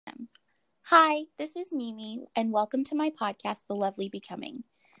Hi, this is Mimi, and welcome to my podcast, The Lovely Becoming.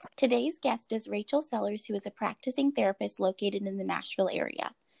 Today's guest is Rachel Sellers, who is a practicing therapist located in the Nashville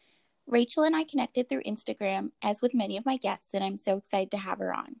area. Rachel and I connected through Instagram, as with many of my guests, and I'm so excited to have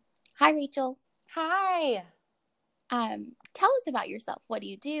her on. Hi, Rachel. Hi. Tell us about yourself. What do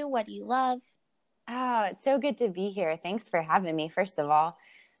you do? What do you love? Oh, it's so good to be here. Thanks for having me, first of all.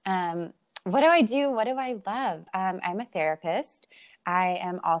 What do I do? What do I love? I'm a therapist. I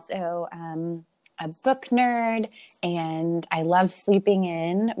am also a book nerd, and I love sleeping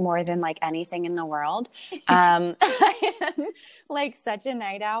in more than like anything in the world. I am like such a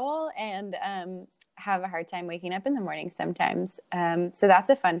night owl and have a hard time waking up in the morning sometimes. So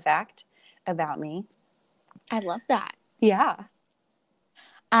that's a fun fact about me. I love that. Yeah.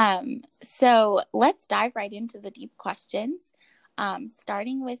 So let's dive right into the deep questions,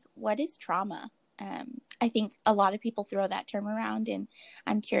 starting with what is trauma? I think a lot of people throw that term around, and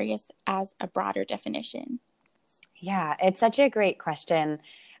I'm curious as a broader definition. Yeah, it's such a great question.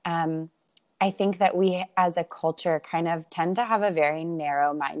 I think that we as a culture kind of tend to have a very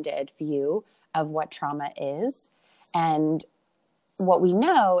narrow-minded view of what trauma is. And what we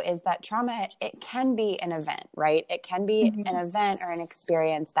know is that trauma, it can be an event, right? It can be an event or an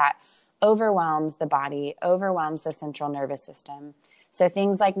experience that overwhelms the body, overwhelms the central nervous system. So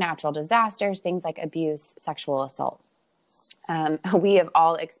things like natural disasters, things like abuse, sexual assault. We have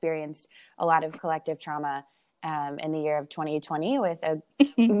all experienced a lot of collective trauma in the year of 2020 with a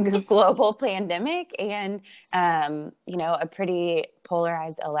global pandemic and, a pretty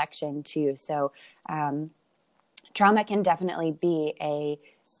polarized election too. So trauma can definitely be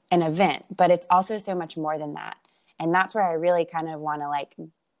an event, but it's also so much more than that. And that's where I really kind of want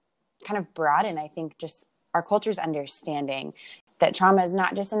to broaden, I think, just our culture's understanding that trauma is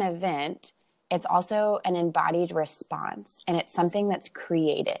not just an event, it's also an embodied response, and it's something that's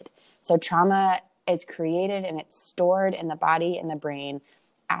created. So trauma is created and it's stored in the body and the brain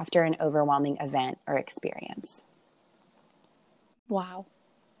after an overwhelming event or experience. Wow.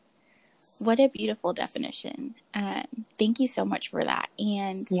 What a beautiful definition. Thank you so much for that.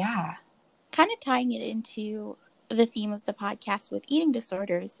 And yeah, kind of tying it into the theme of the podcast with eating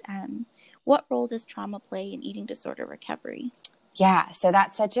disorders, what role does trauma play in eating disorder recovery? Yeah, so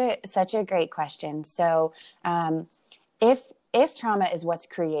that's such a great question. So if trauma is what's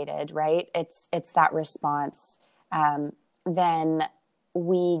created, right, it's that response, then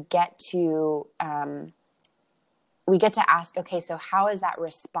we get to ask, okay, so how is that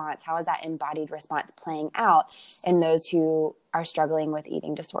response, how is that embodied response playing out in those who are struggling with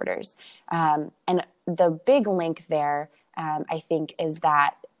eating disorders? And the big link there, I think, is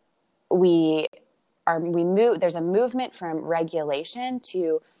that there's a movement from regulation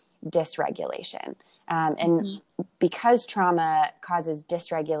to dysregulation. And because trauma causes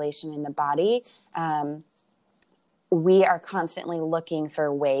dysregulation in the body, we are constantly looking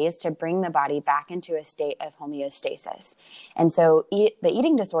for ways to bring the body back into a state of homeostasis. And so the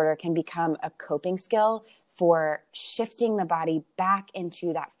eating disorder can become a coping skill for shifting the body back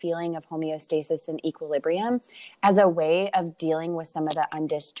into that feeling of homeostasis and equilibrium as a way of dealing with some of the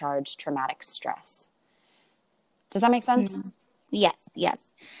undischarged traumatic stress. Does that make sense? Yes.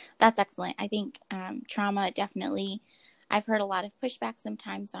 That's excellent. I think trauma definitely, I've heard a lot of pushback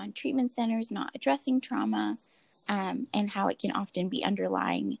sometimes on treatment centers not addressing trauma, and how it can often be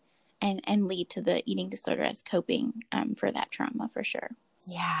underlying and lead to the eating disorder as coping for that trauma, for sure.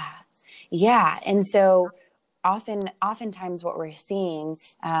 Yeah. And so oftentimes what we're seeing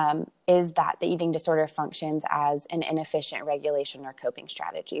is that the eating disorder functions as an inefficient regulation or coping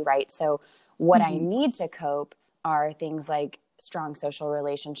strategy, right? So what I need to cope are things like strong social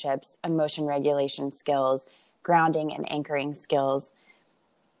relationships, emotion regulation skills, grounding and anchoring skills.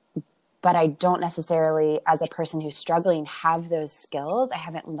 But I don't necessarily, as a person who's struggling, have those skills. I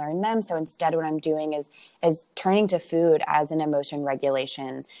haven't learned them. So instead what I'm doing is turning to food as an emotion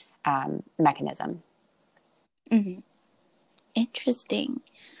regulation mechanism. Interesting.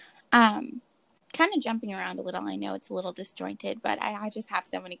 Kind of jumping around a little. I know it's a little disjointed, but I just have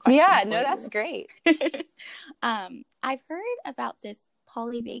so many questions. Yeah, no, that's great. I've heard about this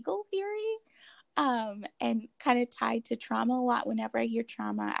polyvagal theory, and kind of tied to trauma a lot. Whenever I hear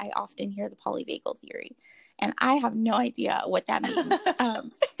trauma, I often hear the polyvagal theory, and I have no idea what that means.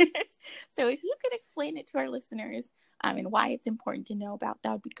 So if you could explain it to our listeners, and why it's important to know about,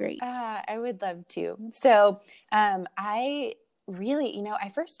 that would be great. I would love to. So I really, I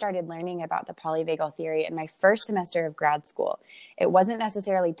first started learning about the polyvagal theory in my first semester of grad school. It wasn't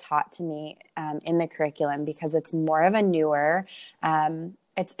necessarily taught to me in the curriculum because it's more of a newer,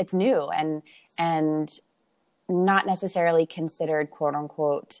 it's new and not necessarily considered, quote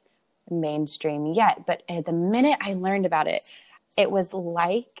unquote, mainstream yet. But the minute I learned about it, it was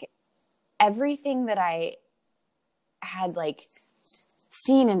like everything that I had like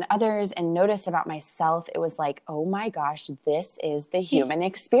seen in others and noticed about myself, it was like, oh my gosh, this is the human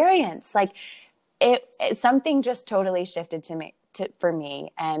experience. Like it something just totally shifted for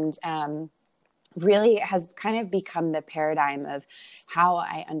me. And, really has kind of become the paradigm of how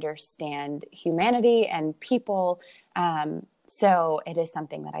I understand humanity and people. So it is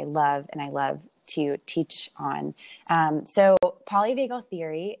something that I love and I love to teach on. So polyvagal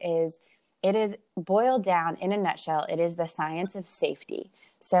theory it is boiled down in a nutshell. It is the science of safety.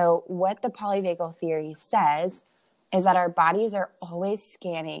 So what the polyvagal theory says is that our bodies are always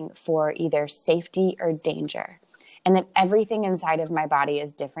scanning for either safety or danger. And that everything inside of my body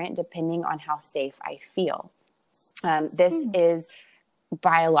is different depending on how safe I feel. This is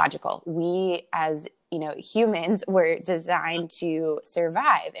biological. We, as humans, were designed to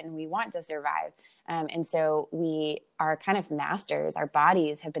survive, and we want to survive. And so we are kind of masters. Our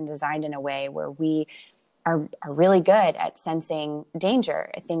bodies have been designed in a way where we are really good at sensing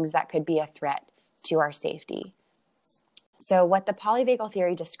danger, things that could be a threat to our safety. So what the polyvagal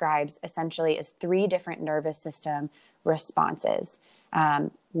theory describes essentially is 3 different nervous system responses.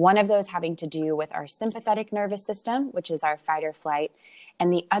 One of those having to do with our sympathetic nervous system, which is our fight or flight,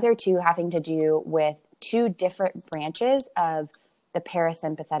 and the other 2 having to do with 2 different branches of the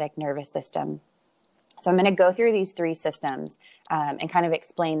parasympathetic nervous system. So I'm going to go through these 3 systems and kind of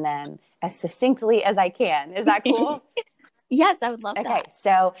explain them as succinctly as I can. Is that cool? Yes, I would love that. Okay,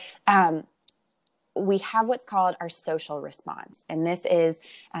 so we have what's called our social response. And this is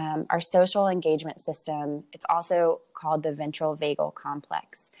our social engagement system. It's also called the ventral vagal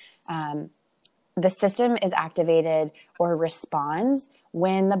complex. The system is activated or responds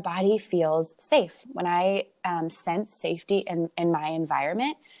when the body feels safe. When I sense safety in my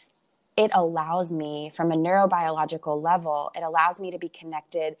environment, it allows me, from a neurobiological level, it allows me to be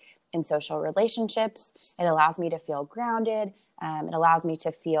connected in social relationships. It allows me to feel grounded. It allows me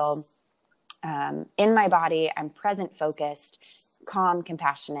to feel in my body. I'm present, focused, calm,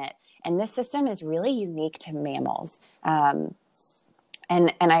 compassionate. And this system is really unique to mammals. And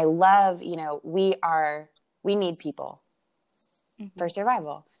I love, we need people for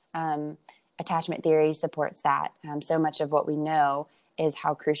survival. Attachment theory supports that. So much of what we know is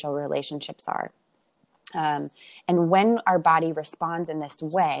how crucial relationships are. And when our body responds in this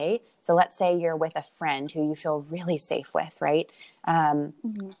way, so let's say you're with a friend who you feel really safe with, right?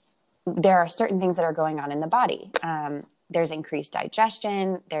 There are certain things that are going on in the body. There's increased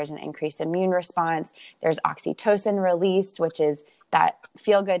digestion. There's an increased immune response. There's oxytocin released, which is that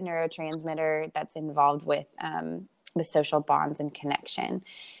feel-good neurotransmitter that's involved with the social bonds and connection.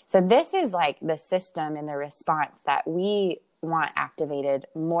 So this is like the system and the response that we want activated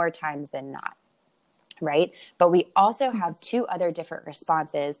more times than not, right? But we also have 2 other different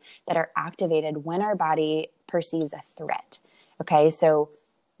responses that are activated when our body perceives a threat. Okay, so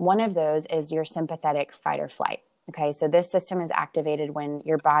one of those is your sympathetic fight or flight. Okay, so this system is activated when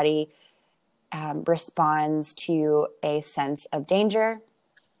your body responds to a sense of danger.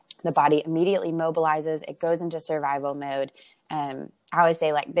 The body immediately mobilizes. It goes into survival mode. I always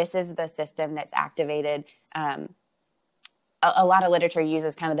say, like, this is the system that's activated. A lot of literature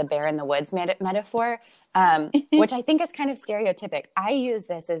uses kind of the bear in the woods metaphor, which I think is kind of stereotypic. I use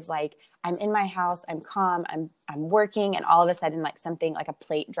this as like, I'm in my house, I'm calm, I'm working, and all of a sudden, like something like a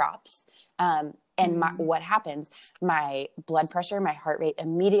plate drops. What happens? My blood pressure, my heart rate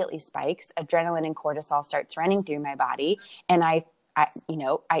immediately spikes. Adrenaline and cortisol starts running through my body, and I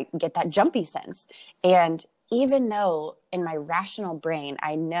get that jumpy sense. And even though in my rational brain,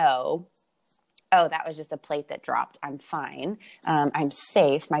 I know, oh, that was just a plate that dropped, I'm fine, I'm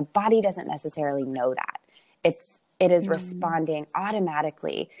safe, my body doesn't necessarily know that. It is responding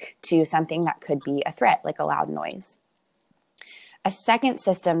automatically to something that could be a threat, like a loud noise. A second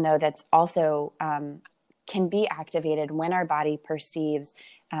system, though, that's also can be activated when our body perceives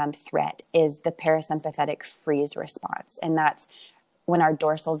threat is the parasympathetic freeze response. And that's when our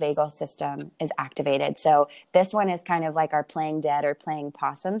dorsal vagal system is activated. So this one is kind of like our playing dead or playing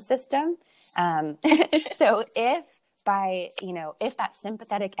possum system. So if that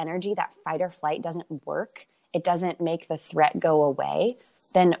sympathetic energy, that fight or flight doesn't work, it doesn't make the threat go away,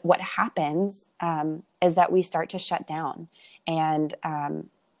 then what happens is that we start to shut down. And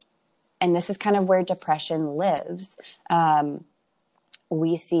this is kind of where depression lives.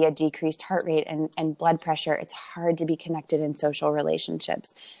 We see a decreased heart rate and blood pressure. It's hard to be connected in social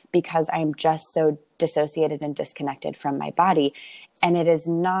relationships because I'm just so dissociated and disconnected from my body. And it is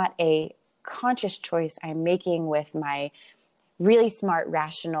not a conscious choice I'm making with my really smart,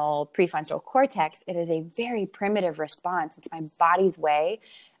 rational prefrontal cortex, it is a very primitive response. It's my body's way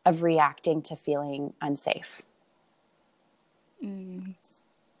of reacting to feeling unsafe.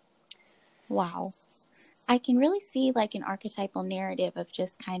 Wow. I can really see like an archetypal narrative of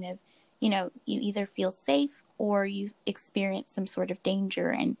just kind of, you either feel safe or you experience some sort of danger,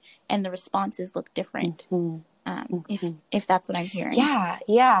 and the responses look different. If that's what I'm hearing.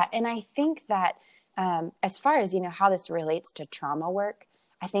 Yeah. And I think that as far as, how this relates to trauma work,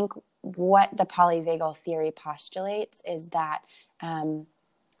 I think what the polyvagal theory postulates is that our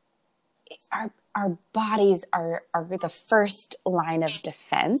bodies are the first line of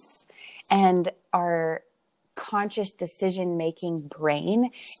defense, and our conscious decision-making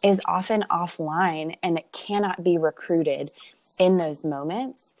brain is often offline, and it cannot be recruited in those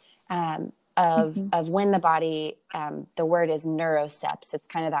moments of when the body, the word is neuroceps. It's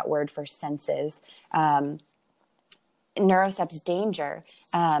kind of that word for senses. Neuroceps danger.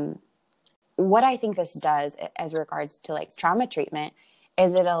 What I think this does as regards to like trauma treatment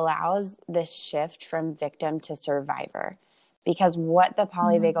is it allows this shift from victim to survivor. Because what the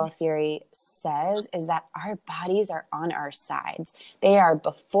polyvagal theory says is that our bodies are on our sides. They are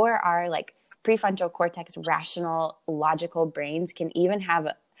before our like prefrontal cortex, rational, logical brains can even have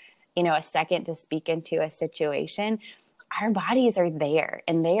a second to speak into a situation. Our bodies are there,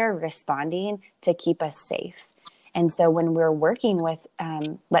 and they are responding to keep us safe. And so when we're working with,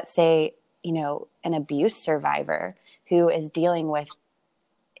 let's say, an abuse survivor who is dealing with,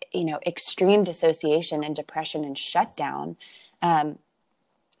 extreme dissociation and depression and shutdown,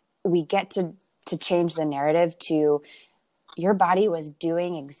 we get to change the narrative to your body was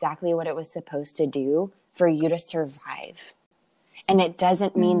doing exactly what it was supposed to do for you to survive. And it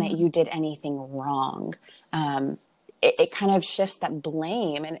doesn't mean that you did anything wrong. It kind of shifts that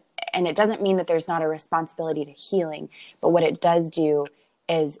blame, and it doesn't mean that there's not a responsibility to healing. But what it does do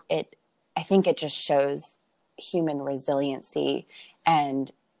is I think it just shows human resiliency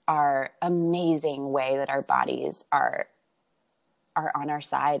and our amazing way that our bodies are on our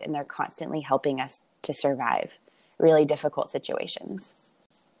side, and they're constantly helping us to survive really difficult situations.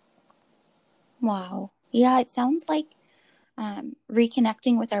 Wow. Yeah, it sounds like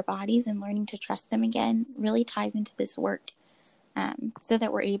reconnecting with our bodies and learning to trust them again really ties into this work, so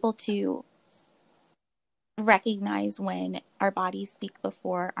that we're able to recognize when our bodies speak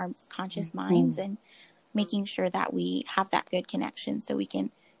before our conscious minds, and making sure that we have that good connection so we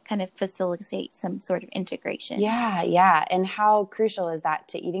can kind of facilitate some sort of integration. Yeah. And how crucial is that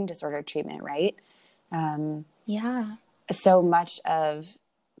to eating disorder treatment, right? Yeah. So much of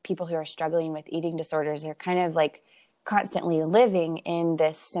people who are struggling with eating disorders are kind of like constantly living in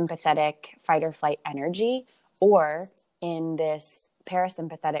this sympathetic fight or flight energy, or in this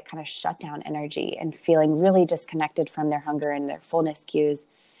parasympathetic kind of shutdown energy, and feeling really disconnected from their hunger and their fullness cues.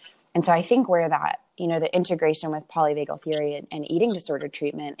 And so I think where that, the integration with polyvagal theory and eating disorder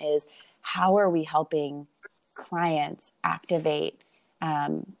treatment is, how are we helping clients activate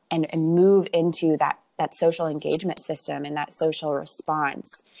and move into that social engagement system and that social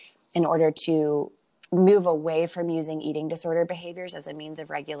response in order to move away from using eating disorder behaviors as a means of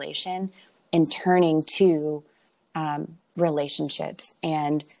regulation and turning to relationships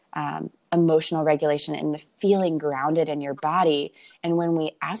and emotional regulation and the feeling grounded in your body. And when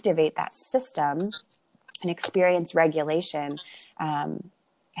we activate that system and experience regulation,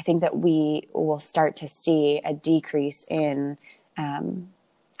 I think that we will start to see a decrease in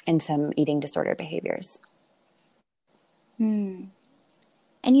some eating disorder behaviors.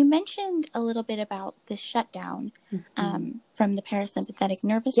 And you mentioned a little bit about the shutdown from the parasympathetic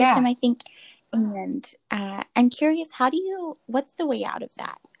nervous system, I think. And I'm curious, what's the way out of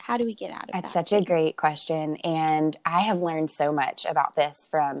that? How do we get out of that? That's such a great question. And I have learned so much about this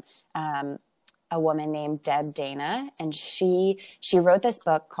from a woman named Deb Dana. And she wrote this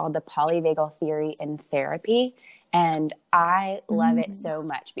book called The Polyvagal Theory in Therapy. And I love it so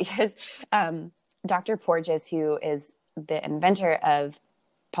much because Dr. Porges, who is the inventor of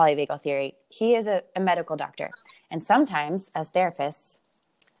polyvagal theory, he is a medical doctor. And sometimes as therapists,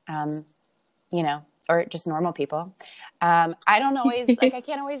 or just normal people, I don't always, I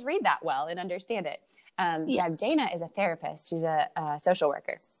can't always read that well and understand it. Deb Dana is a therapist. She's a social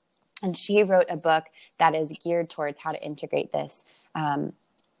worker. And she wrote a book that is geared towards how to integrate this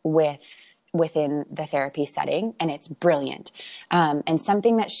within the therapy setting. And it's brilliant. And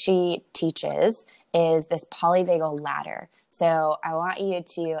something that she teaches is this polyvagal ladder. So I want you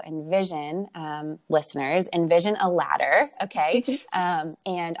to envision, listeners, envision a ladder, okay?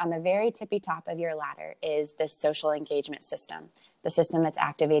 And on the very tippy top of your ladder is this social engagement system, the system that's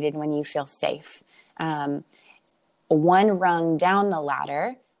activated when you feel safe. one rung down the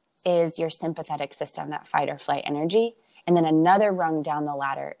ladder is your sympathetic system, that fight or flight energy. And then another rung down the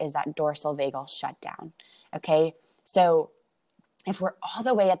ladder is that dorsal vagal shutdown. Okay. So if we're all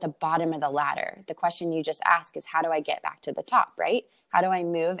the way at the bottom of the ladder, the question you just asked is, how do I get back to the top, right? How do I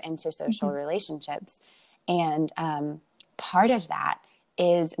move into social relationships? And part of that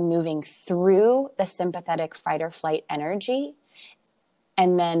is moving through the sympathetic fight or flight energy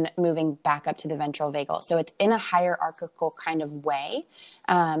and then moving back up to the ventral vagal. So it's in a hierarchical kind of way.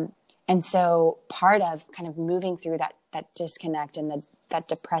 And so part of kind of moving through that disconnect and that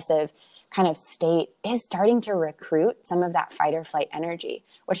depressive kind of state is starting to recruit some of that fight or flight energy,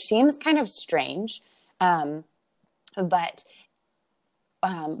 which seems kind of strange. But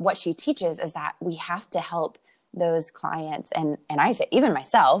what she teaches is that we have to help those clients, and I say even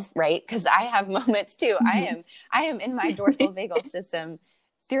myself, right? Because I have moments too. I am in my dorsal vagal system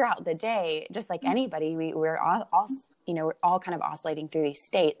throughout the day, just like anybody. We're all we're all kind of oscillating through these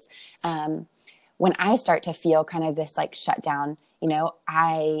states. When I start to feel kind of this like shutdown,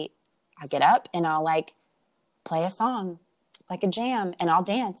 I get up and I'll like play a song, like a jam, and I'll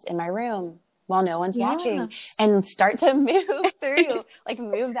dance in my room while no one's watching, and start to move through, like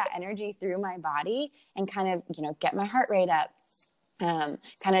move that energy through my body and kind of, get my heart rate up, kind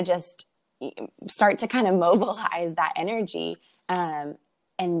of just start to kind of mobilize that energy. And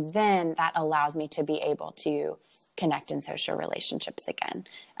then that allows me to be able to connect in social relationships again.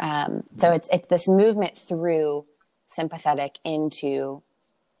 So it's this movement through sympathetic into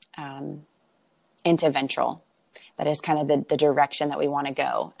ventral. That is kind of the direction that we want to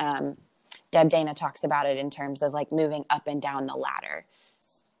go. Deb Dana talks about it in terms of like moving up and down the ladder.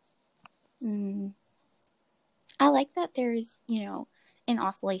 I like that there's, an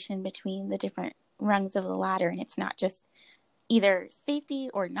oscillation between the different rungs of the ladder, and it's not just either safety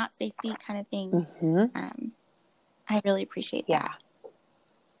or not safety kind of thing. I really appreciate that.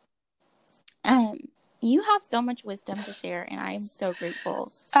 Yeah. You have so much wisdom to share, and I am so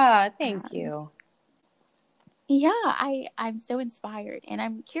grateful. Thank you. Yeah, I'm so inspired, and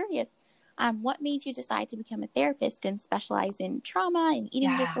I'm curious, what made you decide to become a therapist and specialize in trauma and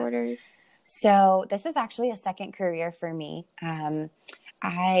eating disorders? So this is actually a second career for me. So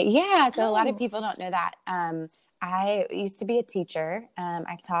a lot of people don't know that. I used to be a teacher.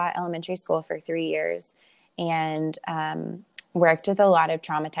 I taught elementary school for 3 years and worked with a lot of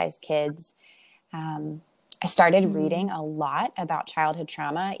traumatized kids. I started reading a lot about childhood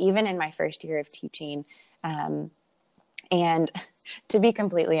trauma, even in my first year of teaching. And to be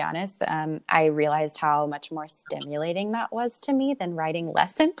completely honest, I realized how much more stimulating that was to me than writing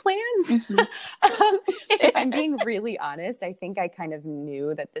lesson plans. If I'm being really honest, I think I kind of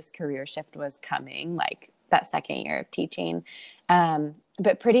knew that this career shift was coming, like that second year of teaching.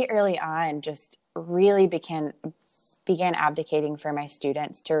 But pretty early on, just really began abdicating for my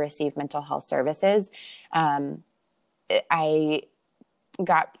students to receive mental health services. I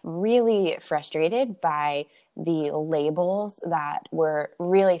got really frustrated by the labels that were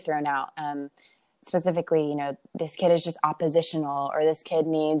really thrown out. Specifically, this kid is just oppositional, or this kid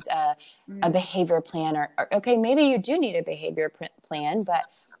needs a behavior plan, or okay, maybe you do need a behavior plan, but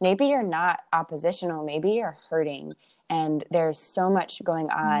maybe you're not oppositional. Maybe you're hurting, and there's so much going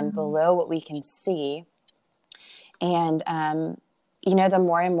on below what we can see. And, the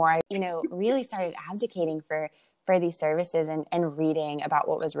more and more I, really started advocating for these services and reading about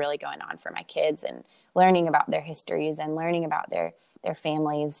what was really going on for my kids and learning about their histories and learning about their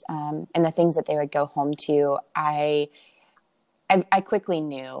families, and the things that they would go home to. I quickly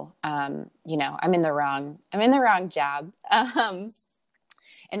knew, I'm in the wrong job. And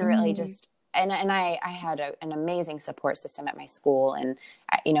really just, and I had an amazing support system at my school. And,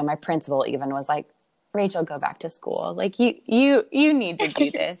 my principal even was like, Rachel, go back to school. Like you need to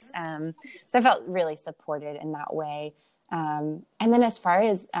do this. So I felt really supported in that way. And then as far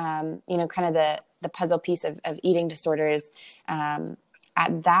as, kind of the puzzle piece of eating disorders,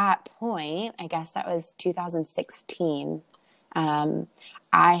 at that point, I guess that was 2016.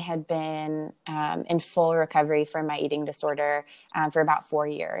 I had been, in full recovery from my eating disorder, for about 4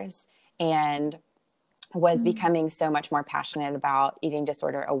 years, and was becoming so much more passionate about eating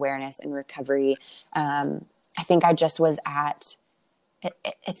disorder awareness and recovery. I think I just was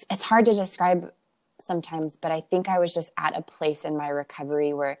it's hard to describe sometimes, but I think I was just at a place in my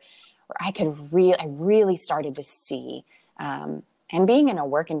recovery where I really started to see, and being in a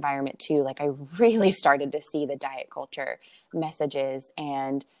work environment too, like I really started to see the diet culture messages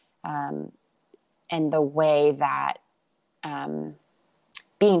and the way that,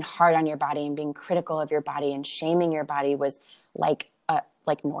 being hard on your body and being critical of your body and shaming your body was like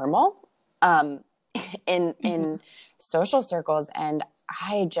normal. in social circles. And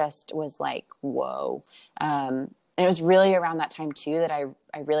I just was like, whoa. And it was really around that time too that I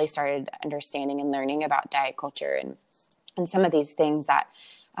really started understanding and learning about diet culture and some of these things that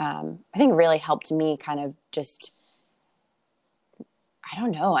I think really helped me kind of just, I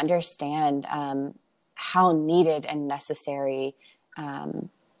don't know, understand how needed and necessary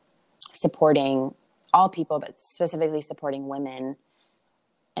supporting all people, but specifically supporting women.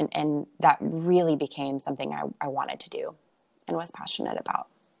 And that really became something I wanted to do and was passionate about.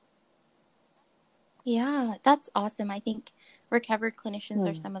 Yeah, that's awesome. I think recovered clinicians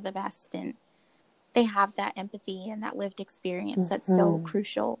are some of the best, and they have that empathy and that lived experience that's so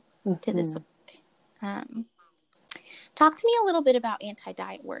crucial to this work. Talk to me a little bit about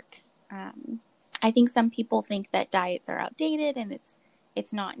anti-diet work. I think some people think that diets are outdated and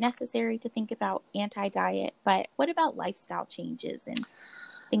it's not necessary to think about anti-diet, but what about lifestyle changes and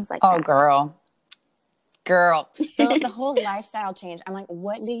things like that? Oh, girl, the whole lifestyle change. I'm like,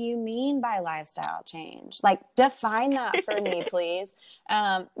 what do you mean by lifestyle change? Like, define that for me, please.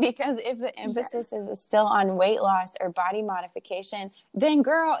 Because if the emphasis is still on weight loss or body modification, then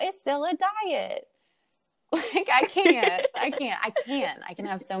girl, it's still a diet. Like, I can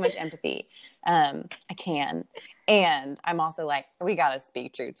have so much empathy. I can. And I'm also like, we got to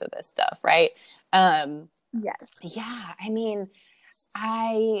speak truth to this stuff. Right. Yes. Yeah. I mean,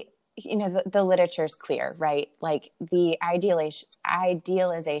 the literature is clear, right? Like the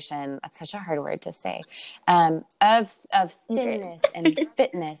idealization, that's such a hard word to say, of thinness and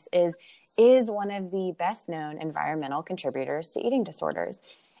fitness is one of the best known environmental contributors to eating disorders.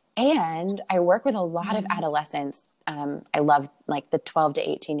 And I work with a lot of adolescents. I love like the 12 to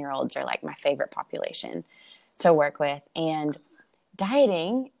 18-year-olds are like my favorite population to work with. And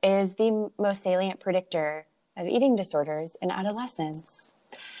dieting is the most salient predictor of eating disorders in adolescence.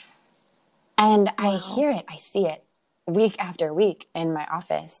 And I hear it, I see it week after week in my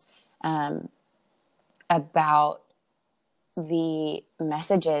office about the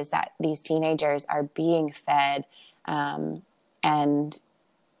messages that these teenagers are being fed. And,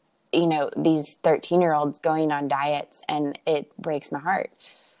 these 13-year-olds going on diets, and it breaks my heart.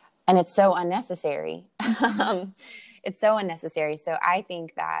 And it's so unnecessary. It's so unnecessary. So I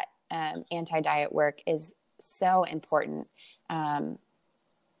think that anti-diet work is so important.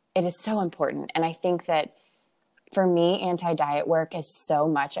 It is so important. And I think that for me, anti-diet work is so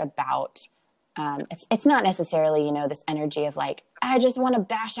much about, it's not necessarily, this energy of like, I just want to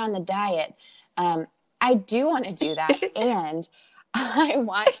bash on the diet. I do want to do that. And I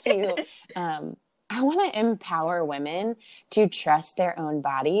want to empower women to trust their own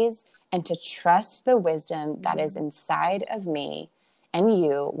bodies and to trust the wisdom that is inside of me and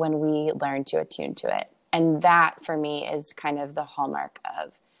you when we learn to attune to it. And that for me is kind of the hallmark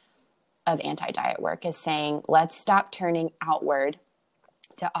of anti-diet work, is saying, let's stop turning outward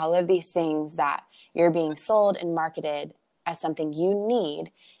to all of these things that you're being sold and marketed as something you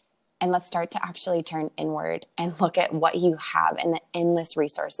need. And let's start to actually turn inward and look at what you have and the endless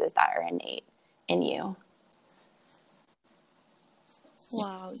resources that are innate in you.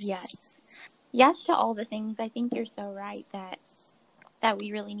 Wow. Yes. Yes to all the things. I think you're so right that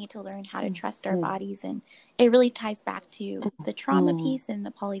we really need to learn how to trust our bodies. And it really ties back to the trauma piece and the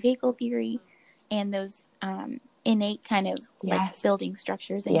polyvagal theory and those innate kind of like building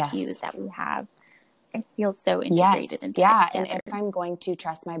structures and cues that we have. It feels so integrated and tied together. And if I'm going to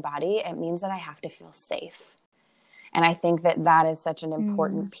trust my body, it means that I have to feel safe. And I think that is such an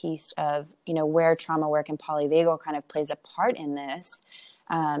important piece of, where trauma work and polyvagal kind of plays a part in this,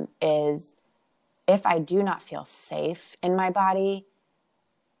 is if I do not feel safe in my body,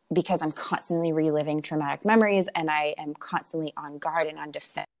 because I'm constantly reliving traumatic memories and I am constantly on guard and on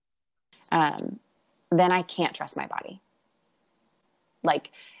defense, then I can't trust my body.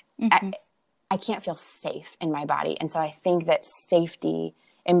 Like, I can't feel safe in my body. And so I think that safety,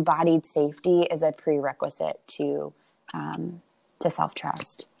 embodied safety, is a prerequisite to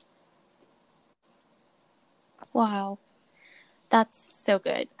self-trust. Wow. That's so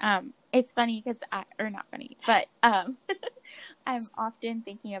good. It's funny because not funny, but I'm often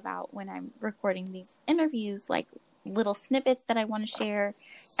thinking about when I'm recording these interviews, like little snippets that I want to share.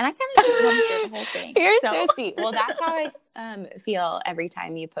 And I kind of just want to share the whole thing. You're so sweet. Well, that's how I feel every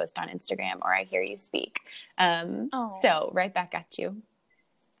time you post on Instagram or I hear you speak. So right back at you.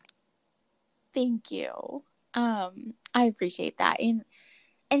 Thank you. I appreciate that. And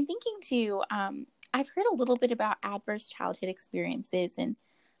thinking too, I've heard a little bit about adverse childhood experiences, and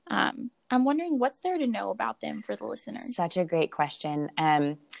I'm wondering what's there to know about them for the listeners. Such a great question.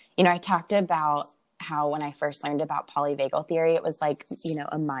 I talked about how when I first learned about polyvagal theory, it was like,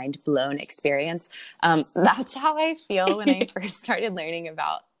 a mind blown experience. That's how I feel when I first started learning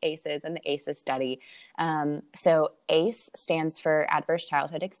about ACEs and the ACEs study. So ACE stands for Adverse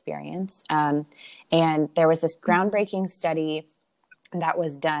Childhood Experience. And there was this groundbreaking study that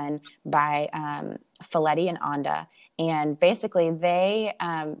was done by Folletti and Onda. And basically they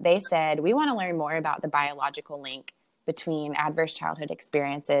said, we want to learn more about the biological link between adverse childhood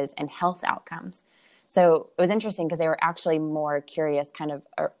experiences and health outcomes. So it was interesting because they were actually more curious kind of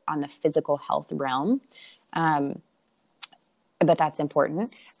on the physical health realm. But that's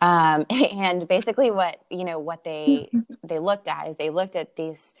important. And basically what they looked at is they looked at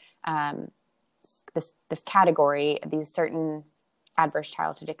these, this category, these certain adverse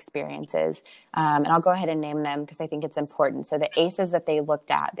childhood experiences. And I'll go ahead and name them because I think it's important. So the ACEs that they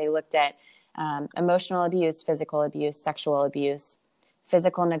looked at emotional abuse, physical abuse, sexual abuse,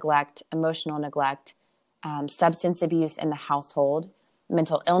 physical neglect, emotional neglect, substance abuse in the household,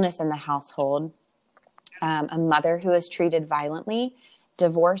 mental illness in the household, a mother who is treated violently,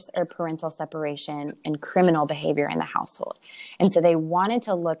 divorce or parental separation, and criminal behavior in the household. And so they wanted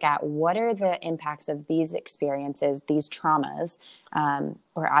to look at what are the impacts of these experiences, these traumas,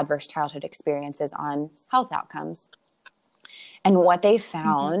 or adverse childhood experiences on health outcomes. And what they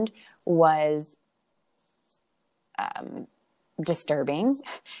found was disturbing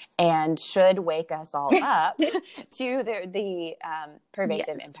and should wake us all up to the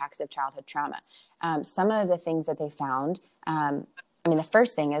pervasive impacts of childhood trauma. Some of the things that they found, the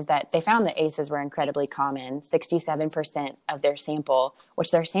first thing is that they found that ACEs were incredibly common. 67% of their sample,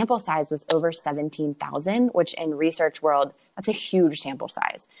 which their sample size was over 17,000, which in research world, that's a huge sample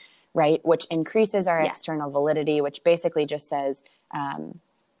size, right? Which increases our external validity, which basically just says,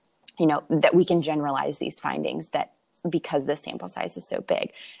 that we can generalize these findings that because the sample size is so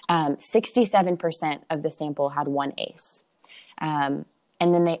big. 67% of the sample had one ACE. And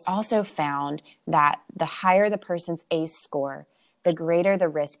then they also found that the higher the person's ACE score, the greater the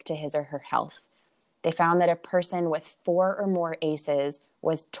risk to his or her health. They found that a person with 4 or more ACEs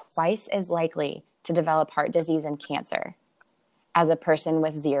was twice as likely to develop heart disease and cancer as a person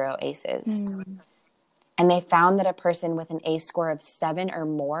with 0 ACEs. And they found that a person with an ACE score of 7 or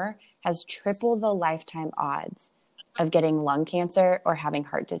more has triple the lifetime odds of getting lung cancer or having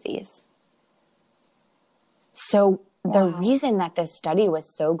heart disease. So the reason that this study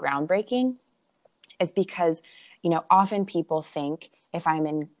was so groundbreaking is because, often people think if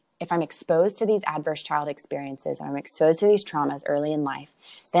I'm exposed to these adverse child experiences, and I'm exposed to these traumas early in life,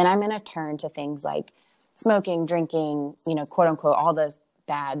 then I'm going to turn to things like smoking, drinking, quote unquote, all those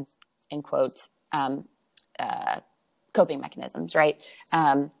bad, in quotes, coping mechanisms, right?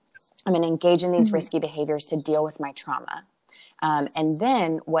 I'm going to engage in these risky behaviors to deal with my trauma. And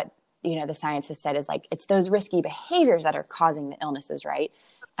then what, the science has said is like, it's those risky behaviors that are causing the illnesses, right?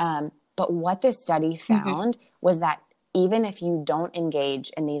 But what this study found was that even if you don't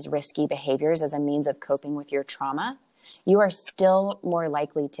engage in these risky behaviors as a means of coping with your trauma, you are still more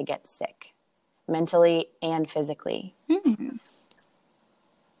likely to get sick, mentally and physically.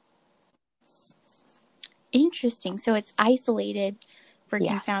 Interesting. So it's isolated for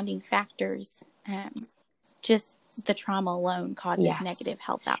confounding factors. Just the trauma alone causes negative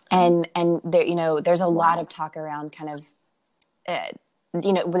health outcomes. And there, there's a lot of talk around kind of,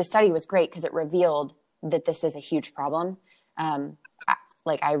 the study was great because it revealed that this is a huge problem.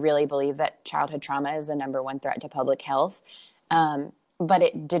 I really believe that childhood trauma is the number one threat to public health. But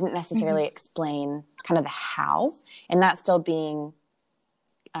it didn't necessarily explain kind of the how, and that's still being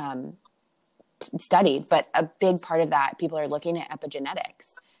studied. But a big part of that, people are looking at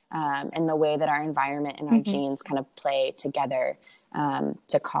epigenetics and the way that our environment and our genes kind of play together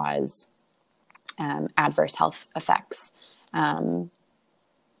to cause adverse health effects.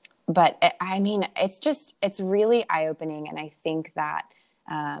 But it's really eye-opening. And I think that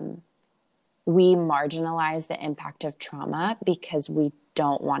we marginalize the impact of trauma because we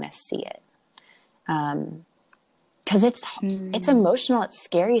don't want to see it. Because it's emotional, it's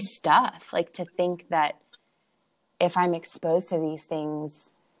scary stuff. Like to think that if I'm exposed to these things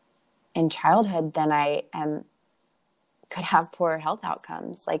in childhood, then I could have poor health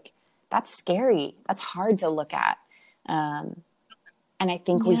outcomes. Like that's scary. That's hard to look at. And I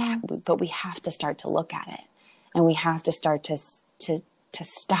think we have to start to look at it, and we have to start to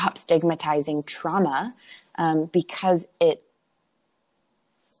stop stigmatizing trauma because it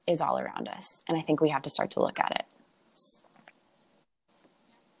is all around us. And I think we have to start to look at it.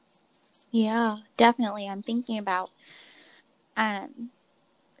 Yeah, definitely. I'm thinking about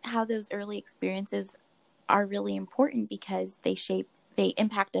how those early experiences are really important because they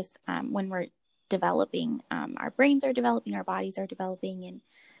impact us when we're developing. Our brains are developing, our bodies are developing,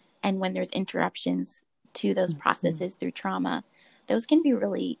 and when there's interruptions to those processes through trauma, those can be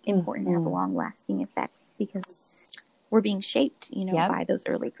really important and have long lasting effects because we're being shaped, by those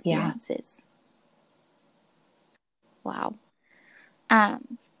early experiences. Wow.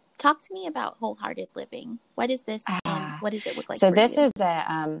 Talk to me about wholehearted living. What is this and what does it look like for you? So this is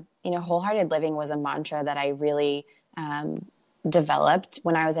wholehearted living was a mantra that I really developed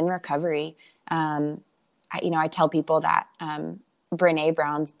when I was in recovery. I tell people that Brene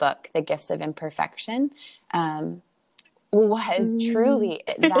Brown's book, The Gifts of Imperfection, was truly,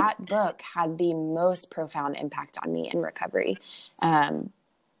 that book had the most profound impact on me in recovery. Not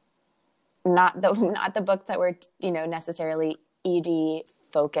the books that were, necessarily ED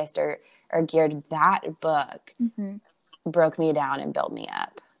focused or geared. That book broke me down and built me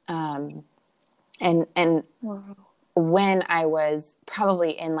up. And wow. When I was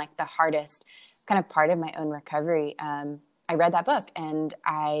probably in like the hardest kind of part of my own recovery, I read that book and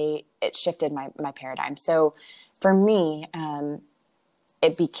it shifted my paradigm. So for me,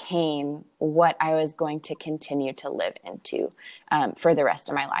 it became what I was going to continue to live into for the rest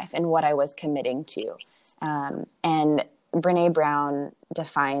of my life and what I was committing to. And Brene Brown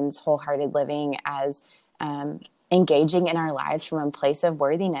defines wholehearted living as engaging in our lives from a place of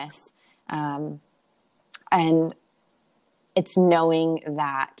worthiness. And it's knowing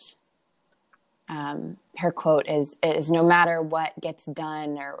that her quote is no matter what gets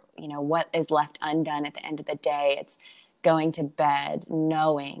done or, what is left undone at the end of the day, it's going to bed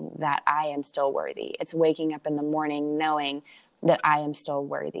knowing that I am still worthy. It's waking up in the morning knowing that I am still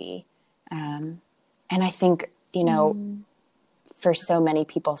worthy. And I think, for so many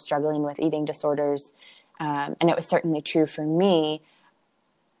people struggling with eating disorders, and it was certainly true for me,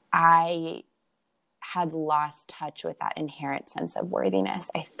 I had lost touch with that inherent sense of worthiness.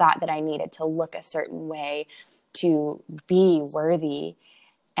 I thought that I needed to look a certain way to be worthy.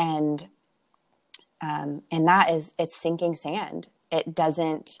 And that it's sinking sand. It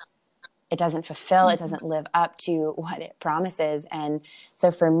doesn't fulfill, it doesn't live up to what it promises. And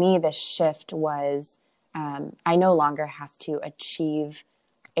so for me, the shift was, I no longer have to achieve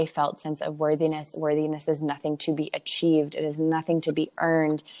a felt sense of worthiness. Worthiness is nothing to be achieved. It is nothing to be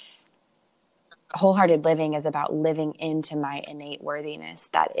earned. Wholehearted living is about living into my innate worthiness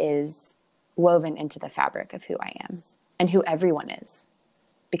that is woven into the fabric of who I am and who everyone is,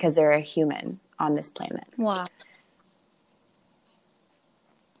 because they're a human on this planet. Wow.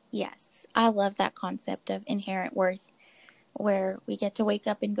 Yes, I love that concept of inherent worth, where we get to wake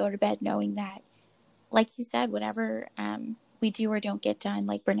up and go to bed knowing that, like you said, whatever we do or don't get done,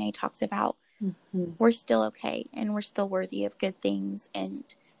 like Brene talks about, we're still okay and we're still worthy of good things. And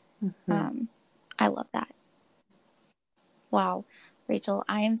I love that. Wow. Rachel,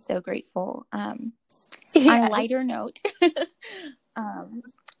 I am so grateful. On a lighter note,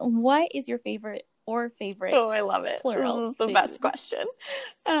 what is your favorite or favorite? Oh, I love it. Plural. This is the best question.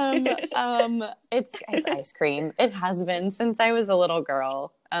 It's ice cream. It has been since I was a little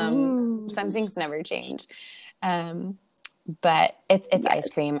girl. Some things never change. But it's ice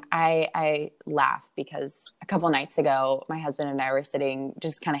cream. I laugh because a couple nights ago, my husband and I were sitting,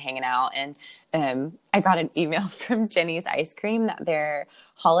 just kind of hanging out, and I got an email from Jenny's Ice Cream that their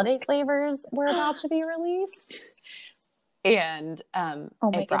holiday flavors were about to be released. And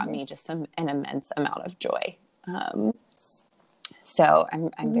it brought me just an immense amount of joy. So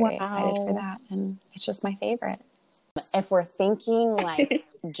I'm very excited for that, and it's just my favorite. If we're thinking like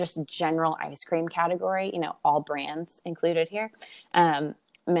just general ice cream category, all brands included here,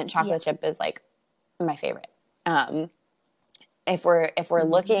 mint chocolate chip is like my favorite. If we're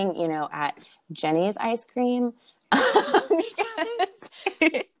looking, at Jenny's ice cream,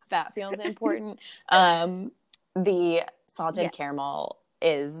 that feels important. The salted caramel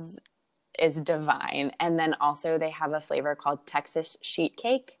is divine. And then also they have a flavor called Texas sheet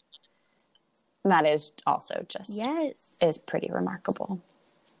cake. That is also just is pretty remarkable.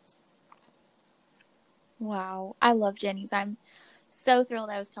 Wow. I love Jenny's. I'm so thrilled.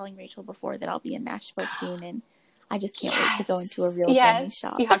 I was telling Rachel before that I'll be in Nashville soon, and I just can't wait to go into a real Jenny's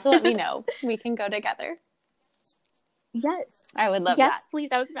shop. You have to let me know. We can go together. Yes. I would love that. Yes, please.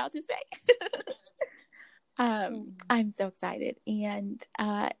 I was about to say. I'm so excited. And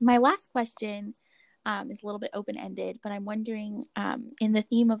my last question is a little bit open-ended, but I'm wondering, in the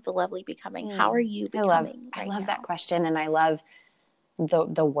theme of the lovely becoming, how are you becoming I love that question, and I love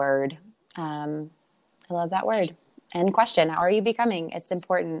the word. I love that word and question. How are you becoming? It's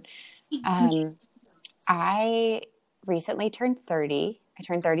important. I recently turned 30. I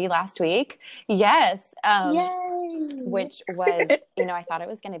turned 30 last week. Yes. Yay! Which was, I thought it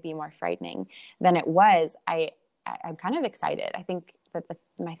was going to be more frightening than it was. I'm kind of excited. I think that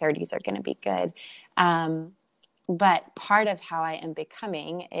my 30s are going to be good. But part of how I am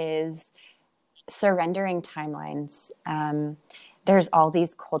becoming is surrendering timelines. There's all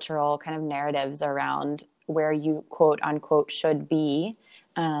these cultural kind of narratives around where you quote unquote should be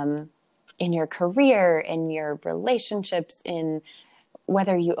in your career, in your relationships, in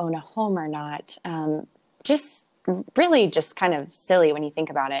whether you own a home or not. Just really just kind of silly when you think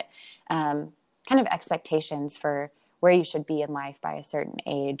about it. Kind of expectations for where you should be in life by a certain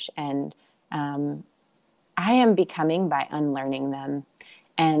age. And I am becoming by unlearning them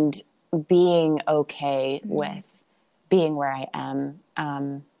and being okay with being where I am,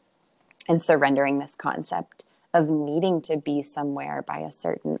 and surrendering this concept of needing to be somewhere by a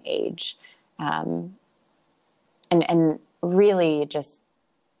certain age. And really just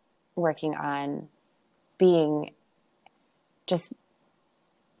working on being just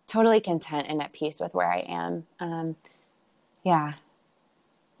totally content and at peace with where I am. Yeah.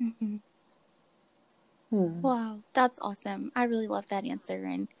 Mm-hmm. Wow, that's awesome. I really love that answer.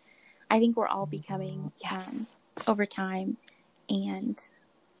 And I think we're all becoming Yes. over time. And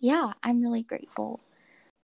yeah, I'm really grateful